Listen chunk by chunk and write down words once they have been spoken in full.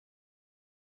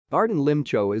Arden Lim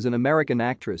Cho is an American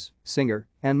actress, singer,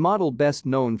 and model best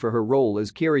known for her role as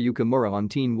Kira Yukimura on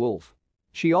Teen Wolf.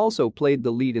 She also played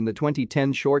the lead in the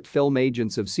 2010 short film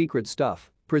Agents of Secret Stuff,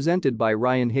 presented by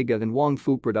Higa and Wong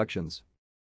Productions.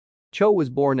 Cho was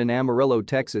born in Amarillo,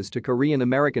 Texas to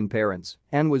Korean-American parents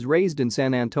and was raised in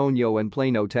San Antonio and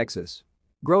Plano, Texas.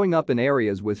 Growing up in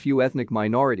areas with few ethnic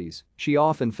minorities, she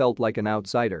often felt like an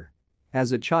outsider.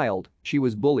 As a child, she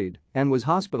was bullied and was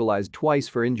hospitalized twice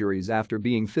for injuries after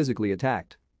being physically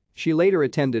attacked. She later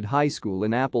attended high school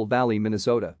in Apple Valley,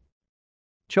 Minnesota.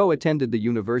 Cho attended the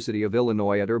University of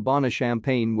Illinois at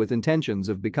Urbana-Champaign with intentions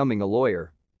of becoming a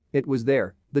lawyer. It was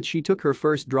there that she took her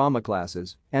first drama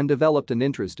classes and developed an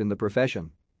interest in the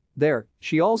profession. There,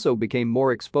 she also became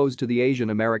more exposed to the Asian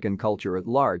American culture at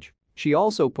large. She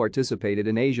also participated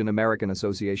in Asian American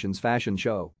Association's fashion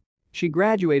show. She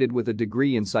graduated with a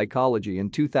degree in psychology in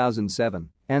 2007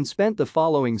 and spent the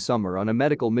following summer on a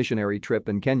medical missionary trip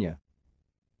in Kenya.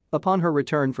 Upon her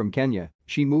return from Kenya,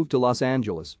 she moved to Los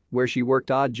Angeles, where she worked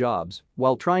odd jobs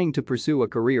while trying to pursue a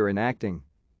career in acting.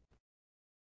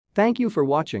 Thank you for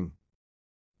watching.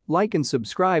 Like and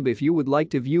subscribe if you would like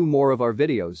to view more of our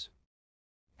videos.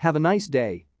 Have a nice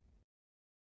day.